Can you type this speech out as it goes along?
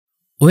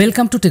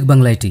Welcome to take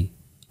Bangla IT.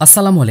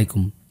 আসসালামু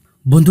আলাইকুম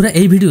বন্ধুরা,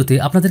 এই ভিডিওতে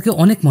আপনাদেরকে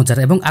অনেক মজার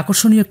এবং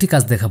আকর্ষণীয় একটি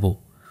কাজ দেখাবো।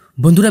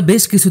 বন্ধুরা,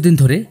 বেশ কিছুদিন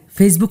ধরে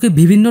ফেসবুকে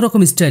বিভিন্ন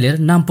রকম স্টাইলের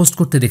নাম পোস্ট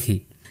করতে দেখি,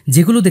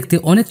 যেগুলো দেখতে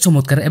অনেক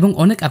চমৎকার এবং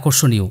অনেক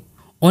আকর্ষণীয়।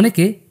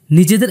 অনেকে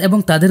নিজেদের এবং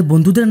তাদের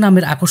বন্ধুদের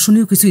নামের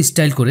আকর্ষণীয় কিছু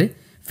স্টাইল করে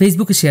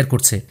ফেসবুকে শেয়ার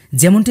করছে,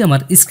 যেমনটি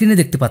আমার স্ক্রিনে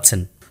দেখতে পাচ্ছেন।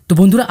 তো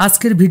বন্ধুরা,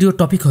 আজকের ভিডিও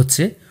টপিক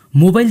হচ্ছে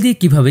মোবাইল দিয়ে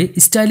কিভাবে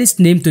স্টাইলিশ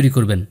নেম তৈরি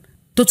করবেন।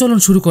 তো চলুন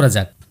শুরু করা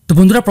যাক। তো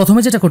বন্ধুরা,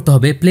 প্রথমে যেটা করতে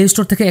হবে, প্লে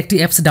স্টোর থেকে একটি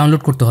অ্যাপস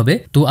ডাউনলোড করতে হবে।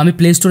 তো আমি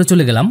প্লে স্টোরে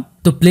চলে গেলাম।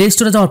 তো প্লে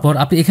স্টোরে যাওয়ার পর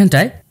আপনি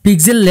এখানটায়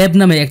PixelLab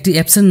নামে একটি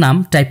অ্যাপসের নাম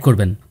টাইপ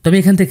করবেন। তো আমি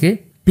এখান থেকে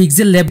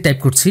PixelLab টাইপ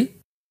করছি।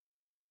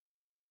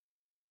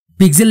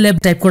 PixelLab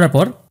টাইপ করার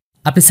পর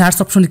আপনি সার্চ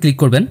অপশনে ক্লিক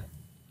করবেন।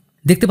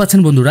 দেখতে পাচ্ছেন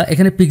বন্ধুরা,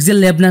 এখানে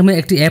PixelLab নামে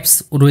একটি অ্যাপস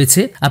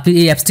রয়েছে। আপনি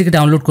এই অ্যাপসটিকে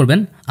ডাউনলোড করবেন।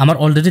 আমার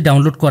অলরেডি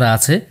ডাউনলোড করা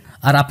আছে।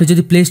 আর আপনি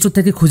যদি প্লে স্টোর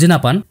থেকে খুঁজে না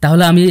পান,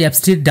 তাহলে আমি এই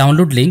অ্যাপসটির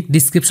ডাউনলোড লিঙ্ক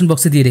ডিসক্রিপশন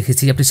বক্সে দিয়ে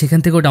রেখেছি, আপনি সেখান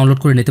থেকেও ডাউনলোড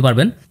করে নিতে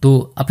পারবেন। তো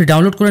আপনি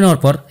ডাউনলোড করে নেওয়ার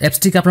পর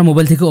অ্যাপসটিকে আপনার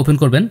মোবাইল থেকে ওপেন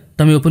করবেন। তো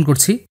আমি ওপেন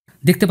করছি।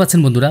 দেখতে পাচ্ছেন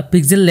বন্ধুরা,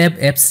 PixelLab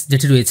অ্যাপস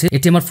যেটি রয়েছে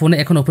এটি আমার ফোনে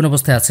এখন ওপেন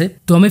অবস্থায় আছে।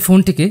 তো আমি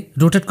ফোনটিকে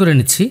রোটেট করে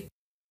নিচ্ছি।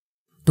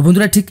 তো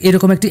বন্ধুরা, ঠিক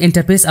এরকম একটি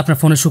ইন্টারফেস আপনার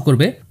ফোনে শো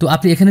করবে। তো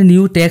আপনি এখানে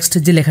নিউ টেক্সট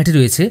যে লেখাটি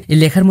রয়েছে, এই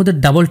লেখার মধ্যে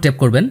ডাবল ট্যাপ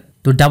করবেন।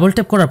 তো ডাবল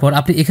ট্যাপ করার পর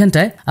আপনি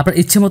এখানটায় আপনার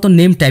ইচ্ছে মতো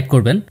নেম টাইপ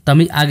করবেন। তো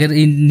আমি আগের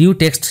এই নিউ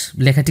টেক্সট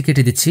লেখাটি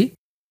কেটে দিচ্ছি।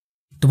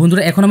 তো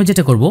বন্ধুরা, এখন আমি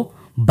যেটা করব,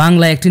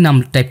 বাংলায় একটি নাম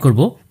টাইপ করব।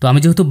 তো আমি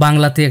যেহেতু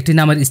বাংলাতে একটি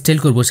নামের স্টাইল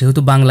করব,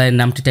 সেহেতু বাংলায়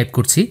নামটি টাইপ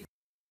করছি।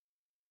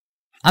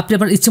 আপনি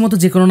আবার ইচ্ছে মতো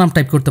যে কোনো নাম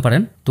টাইপ করতে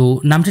পারেন। তো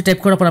নামটি টাইপ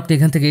করার পর আপনি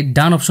এখান থেকে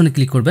ডান অপশনে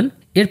ক্লিক করবেন।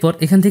 এরপর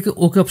এখান থেকে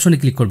ওকে অপশনে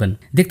ক্লিক করবেন।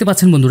 দেখতে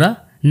পাচ্ছেন বন্ধুরা,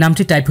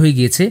 নামটি টাইপ হয়ে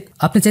গিয়েছে।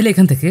 আপনি চাইলে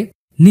এখান থেকে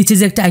নিচে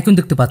যে একটা আইকন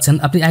দেখতে পাচ্ছেন,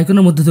 আপনি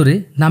আইকনের মধ্যে ধরে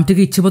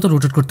নামটিকে ইচ্ছে মতো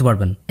রোটেট করতে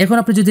পারবেন। এখন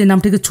আপনি যদি এই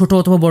নামটিকে ছোট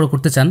অথবা বড়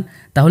করতে চান,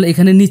 তাহলে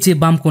এখানে নিচে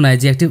বাম কোনায়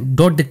যে একটি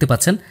ডট দেখতে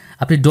পাচ্ছেন,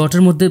 আপনি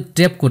ডটের মধ্যে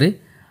ট্যাপ করে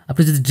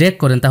আপনি যদি ড্র্যাগ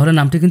করেন, তাহলে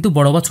নামটি কিন্তু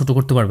বড় বা ছোট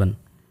করতে পারবেন।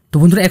 তো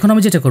বন্ধুরা, এখন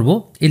আমি যেটা করব,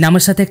 এই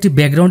নামের সাথে একটি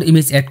ব্যাকগ্রাউন্ড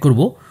ইমেজ অ্যাড করব।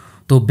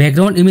 তো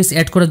ব্যাকগ্রাউন্ড ইমেজ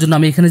অ্যাড করার জন্য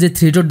আমি এখানে যে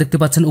 3 ডট দেখতে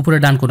পাচ্ছেন উপরে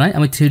ডান কোনায়,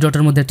 আমি 3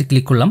 ডটের মধ্যে একটি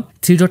ক্লিক করলাম।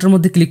 3 ডটের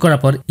মধ্যে ক্লিক করার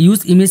পর ইউজ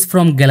ইমেজ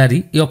ফ্রম গ্যালারি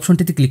এই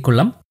অপশনটিতে ক্লিক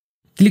করলাম।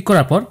 ক্লিক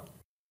করার পর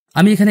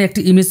আমি এখানে একটি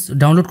ইমেজ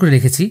ডাউনলোড করে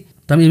রেখেছি।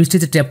 তো আমি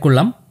ইমেজটিতে ট্যাপ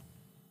করলাম।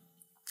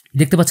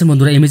 দেখতে পাচ্ছেন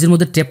বন্ধুরা, ইমেজের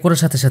মধ্যে ট্যাপ করার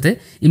সাথে সাথে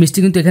ইমেজটি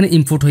কিন্তু এখানে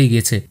ইম্পোর্ট হয়ে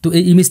গিয়েছে। তো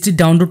এই ইমেজটির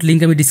ডাউনলোড লিঙ্ক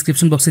আমি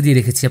ডিসক্রিপশন বক্সে দিয়ে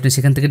রেখেছি, আপনি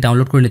সেখান থেকে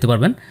ডাউনলোড করে নিতে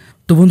পারবেন।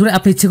 তো বন্ধুরা,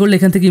 আপনি ইচ্ছে করলে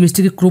এখান থেকে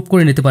ইমেজটিকে ক্রপ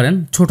করে নিতে পারেন,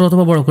 ছোট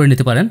অথবা বড় করে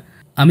নিতে পারেন।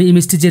 আমি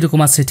ইমেজটি যেরকম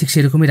আছে ঠিক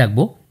সেরকমই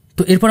রাখবো।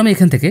 তো এরপর আমি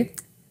এখান থেকে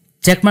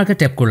চেক মার্কে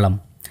ট্যাপ করলাম।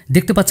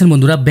 দেখতে পাচ্ছেন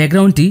বন্ধুরা,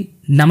 ব্যাকগ্রাউন্ডটি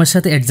নামের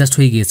সাথে অ্যাডজাস্ট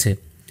হয়ে গিয়েছে।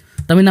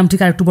 তো আমি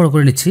নামটিকে আরেকটু বড়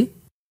করে নিচ্ছি।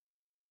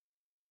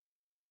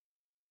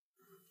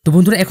 তো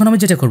বন্ধুরা, এখন আমি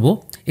যেটা করব,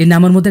 এই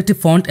নামের মধ্যে একটি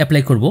ফন্ট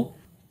অ্যাপ্লাই করব।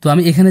 তো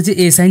আমি এখানে যে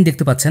এ সাইন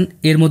দেখতে পাচ্ছেন,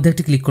 এর মধ্যে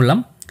একটি ক্লিক করলাম।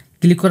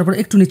 ক্লিক করার পর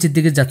একটু নিচের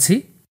দিকে যাচ্ছি।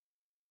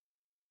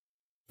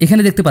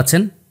 এখানে দেখতে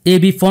পাচ্ছেন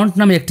AB ফন্ট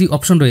নামে একটি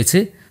অপশন রয়েছে।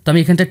 তো আমি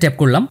এখানটা ট্যাপ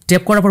করলাম।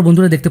 ট্যাপ করার পর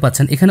বন্ধুরা দেখতে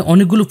পাচ্ছেন এখানে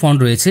অনেকগুলো ফন্ট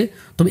রয়েছে।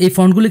 তবে এই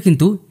ফন্টগুলো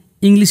কিন্তু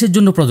ইংলিশের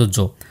জন্য প্রযোজ্য।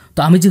 তো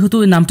আমি যেহেতু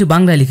এই নামটি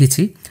বাংলায়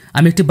লিখেছি,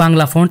 আমি একটি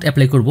বাংলা ফন্ট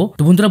অ্যাপ্লাই করব।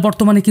 তো বন্ধুরা,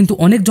 বর্তমানে কিন্তু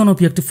অনেক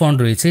জনপ্রিয় একটি ফন্ট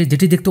রয়েছে,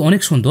 যেটি দেখতে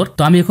অনেক সুন্দর।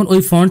 তো আমি এখন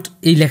ওই ফন্ট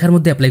এই লেখার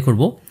মধ্যে অ্যাপ্লাই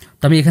করব।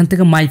 তো আমি এখান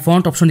থেকে মাই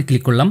ফন্ট অপশনে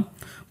ক্লিক করলাম।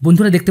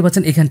 বন্ধুরা দেখতে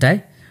পাচ্ছেন এখানটায়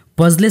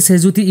পাজলে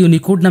সেজুতি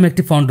ইউনিকোড নামে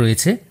একটি ফন্ট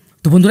রয়েছে।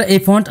 তো বন্ধুরা, এই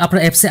ফন্ট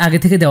আপনার অ্যাপসে আগে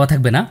থেকে দেওয়া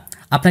থাকবে না,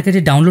 আপনাকে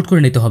এটি ডাউনলোড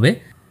করে নিতে হবে।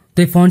 তো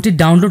এই ফন্টটির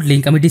ডাউনলোড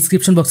লিঙ্ক আমি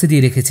ডিসক্রিপশন বক্সে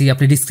দিয়ে রেখেছি,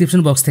 আপনি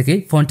ডিসক্রিপশন বক্স থেকে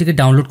ফন্টটিকে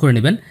ডাউনলোড করে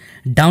নেবেন।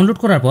 ডাউনলোড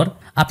করার পর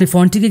আপনি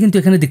ফন্টটিকে কিন্তু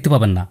এখানে দেখতে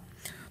পাবেন না।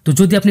 তো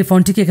যদি আপনি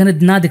ফন্টটিকে এখানে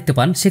না দেখতে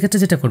পান, সেক্ষেত্রে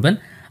যেটা করবেন,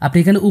 আপনি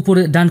এখানে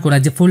উপরে ডান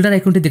কোনায় যে ফোল্ডার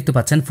আইকনটি দেখতে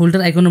পাচ্ছেন,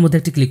 ফোল্ডার আইকনের মধ্যে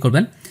একটি ক্লিক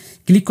করবেন।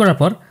 ক্লিক করার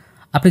পর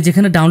আপনি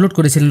যেখানে ডাউনলোড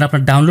করেছিলেন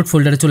আপনার ডাউনলোড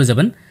ফোল্ডারে চলে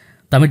যাবেন।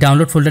 তো আমি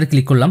ডাউনলোড ফোল্ডারে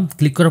ক্লিক করলাম।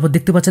 ক্লিক করার পর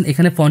দেখতে পাচ্ছেন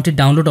এখানে ফন্টটি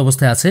ডাউনলোড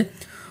অবস্থায় আছে।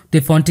 তো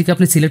এই ফন্টটিকে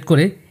আপনি সিলেক্ট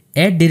করে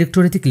অ্যাড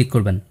ডিরেক্টরিতে ক্লিক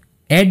করবেন।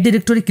 অ্যাড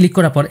ডিরেক্টরি ক্লিক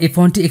করার পর এই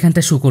ফন্টটি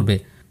এখানটা শো করবে।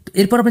 তো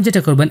এরপর আপনি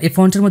যেটা করবেন, এই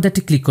ফন্টের মধ্যে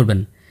একটি ক্লিক করবেন।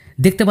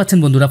 দেখতে পাচ্ছেন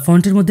বন্ধুরা,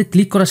 ফন্টের মধ্যে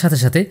ক্লিক করার সাথে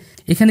সাথে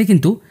এখানে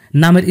কিন্তু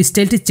নামের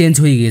স্টাইলটি চেঞ্জ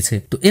হয়ে গিয়েছে।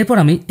 তো এরপর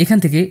আমি এখান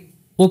থেকে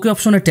ওকে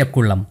অপশনে ট্যাপ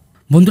করলাম।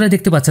 বন্ধুরা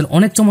দেখতে পাচ্ছেন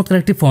অনেক চমৎকার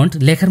একটি ফন্ট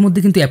লেখার মধ্যে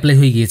কিন্তু অ্যাপ্লাই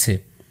হয়ে গিয়েছে।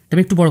 তো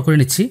আমি একটু বড় করে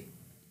নিচ্ছি।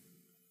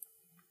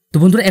 তো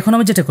বন্ধুরা, এখন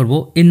আমি যেটা করব,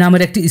 এই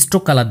নামের একটি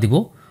স্ট্রোক কালার দিব।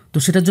 তো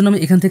সেটার জন্য আমি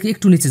এখান থেকে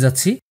একটু নিচে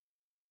যাচ্ছি।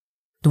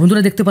 তো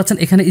বন্ধুরা দেখতে পাচ্ছেন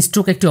এখানে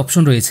স্ট্রোক একটি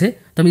অপশন রয়েছে।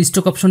 তো আমি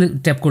স্ট্রোক অপশনে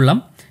ট্যাপ করলাম।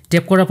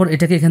 ট্যাপ করার পর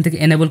এটাকে এখান থেকে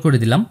এনেবল করে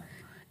দিলাম।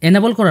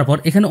 এনেবল করার পর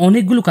এখানে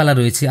অনেকগুলো কালার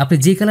রয়েছে, আপনি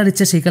যে কালার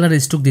ইচ্ছা সেই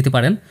কালারের স্ট্রোক দিতে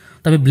পারেন।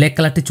 তো আমি ব্ল্যাক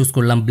কালারটি চুজ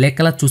করলাম। ব্ল্যাক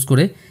কালার চুজ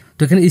করে তো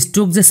এখানে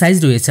স্ট্রোক যে সাইজ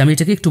রয়েছে আমি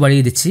এটাকে একটু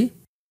বাড়িয়ে দিচ্ছি,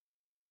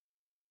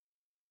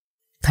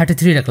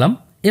 33 রাখলাম।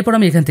 এরপর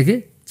আমি এখান থেকে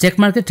চেক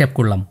মার্কে ট্যাপ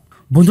করলাম।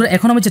 বন্ধুরা,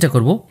 এখন আমি যেটা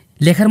করব,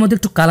 লেখার মধ্যে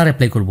একটু কালার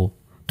অ্যাপ্লাই করব।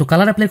 তো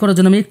কালার অ্যাপ্লাই করার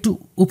জন্য আমি একটু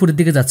উপরের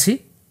দিকে যাচ্ছি।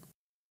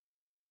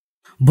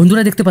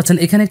 বন্ধুরা দেখতে পাচ্ছেন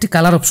এখানে একটি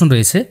কালার অপশন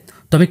রয়েছে।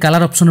 তো আমি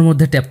কালার অপশনের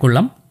মধ্যে ট্যাপ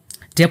করলাম।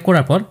 ট্যাপ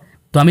করার পর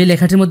তো আমি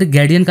লেখাটির মধ্যে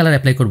গ্রেডিয়েন্ট কালার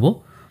অ্যাপ্লাই করব।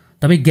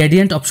 তো আমি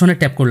গ্রেডিয়েন্ট অপশনে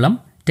ট্যাপ করলাম।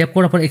 ট্যাপ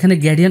করার পর এখানে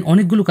গ্রেডিয়েন্ট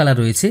অনেকগুলো কালার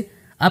রয়েছে,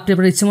 আপনি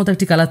আপনার ইচ্ছে মতো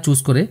একটি কালার চুজ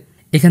করে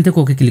এখান থেকে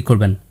ওকে ক্লিক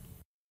করবেন।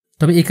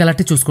 তবে এই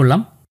কালারটি চুজ করলাম।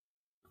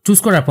 চুজ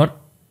করার পর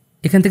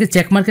এখান থেকে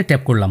চেক মার্কে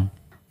ট্যাপ করলাম।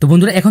 তো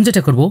বন্ধুরা এখন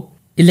যেটা করব,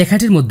 এই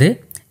লেখাটির মধ্যে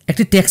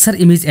একটি টেক্সচার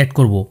ইমেজ অ্যাড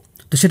করব।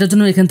 তো সেটার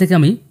জন্য এখান থেকে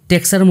আমি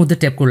টেক্সচারের মধ্যে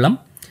ট্যাপ করলাম।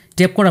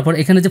 ট্যাপ করার পর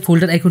এখানে যে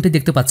ফোল্ডার আইকনটি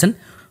দেখতে পাচ্ছেন,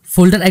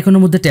 ফোল্ডার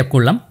আইকনের মধ্যে ট্যাপ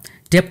করলাম।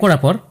 ট্যাপ করার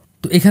পর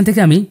তো এখান থেকে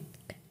আমি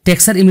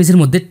টেক্সচার ইমেজের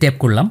মধ্যে ট্যাপ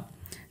করলাম।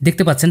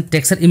 দেখতে পাচ্ছেন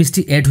টেক্সচার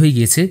ইমেজটি অ্যাড হয়ে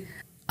গিয়েছে।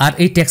 আর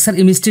এই টেক্সচার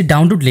ইমেজটির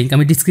ডাউনলোড লিঙ্ক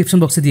আমি ডিসক্রিপশন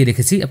বক্সে দিয়ে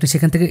রেখেছি, আপনি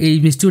সেখান থেকে এই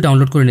ইমেজটিও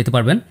ডাউনলোড করে নিতে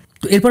পারবেন।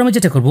 তো এরপর আমি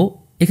যেটা করব,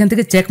 এখান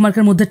থেকে চেক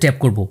মার্কের মধ্যে ট্যাপ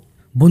করব।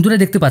 বন্ধুরা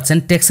দেখতে পাচ্ছেন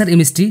টেক্সচার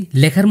ইমেজটি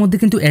লেখার মধ্যে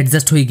কিন্তু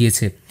অ্যাডজাস্ট হয়ে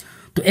গিয়েছে।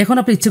 তো এখন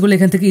আপনি ইচ্ছে করলে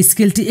এখান থেকে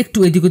স্কেলটি একটু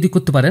এদিক ওদিক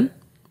করতে পারেন।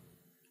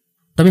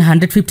 তো আমি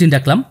 115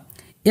 রাখলাম।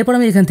 এরপর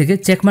আমি এখান থেকে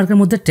চেক মার্কের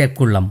মধ্যে ট্যাপ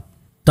করলাম।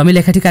 তো আমি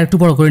লেখাটিকে আরেকটু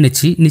বড় করে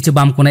নিচ্ছি। নিচে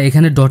বাম কোণায়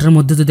এখানে ডটের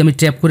মধ্যে যদি আমি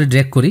ট্যাপ করে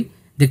ড্র্যাগ করি,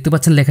 দেখতে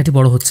পাচ্ছেন লেখাটি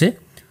বড় হচ্ছে।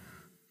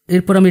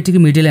 এরপর আমি এটিকে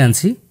মিডলে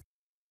আনছি।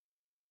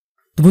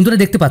 তো বন্ধুরা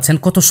দেখতে পাচ্ছেন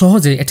কত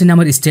সহজে একটি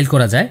নামের স্টাইল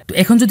করা যায়। তো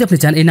এখন যদি আপনি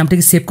চান এই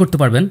নামটিকে সেভ করতে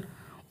পারবেন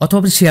অথবা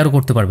আপনি শেয়ারও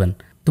করতে পারবেন।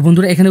 তো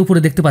বন্ধুরা এখানে উপরে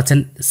দেখতে পাচ্ছেন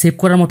সেভ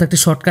করার মতো একটি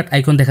শর্টকাট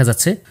আইকন দেখা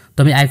যাচ্ছে। তো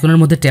আমি আইকনের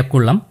মধ্যে ট্যাপ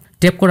করলাম।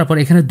 ট্যাপ করার পর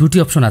এখানে দুটি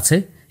অপশন আছে,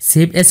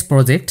 সেভ এজ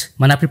প্রজেক্ট,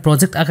 মানে আপনি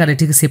প্রজেক্ট আকারে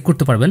এটিকে সেভ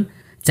করতে পারবেন,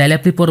 চাইলে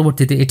আপনি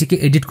পরবর্তীতে এটিকে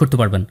এডিট করতে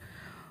পারবেন।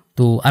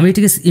 তো আমি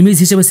এটিকে ইমেজ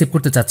হিসেবে সেভ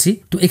করতে চাচ্ছি।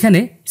 তো এখানে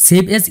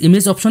সেভ এজ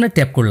ইমেজ অপশনে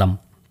ট্যাপ করলাম।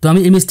 তো আমি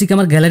ইমেজটিকে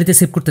আমার গ্যালারিতে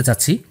সেভ করতে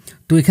চাচ্ছি।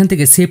 তো এখান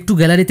থেকে সেভ টু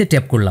গ্যালারিতে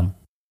ট্যাপ করলাম।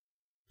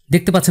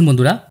 দেখতে পাচ্ছেন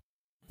বন্ধুরা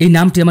এই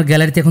নামটি আমার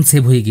গ্যালারিতে এখন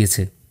সেভ হয়ে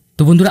গিয়েছে।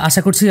 তো বন্ধুরা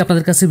আশা করছি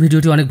আপনাদের কাছে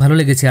ভিডিওটি অনেক ভালো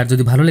লেগেছে। আর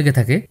যদি ভালো লেগে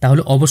থাকে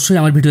তাহলে অবশ্যই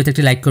আমার ভিডিওতে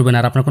একটি লাইক করবেন,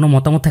 আর আপনার কোনো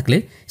মতামত থাকলে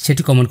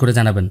সেটি কমেন্ট করে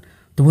জানাবেন।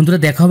 তো বন্ধুরা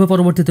দেখা হবে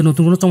পরবর্তীতে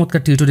নতুন কোনো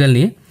চমৎকার টিউটোরিয়াল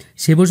নিয়ে।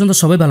 সেই পর্যন্ত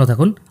সবাই ভালো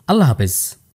থাকুন। আল্লাহ হাফেজ।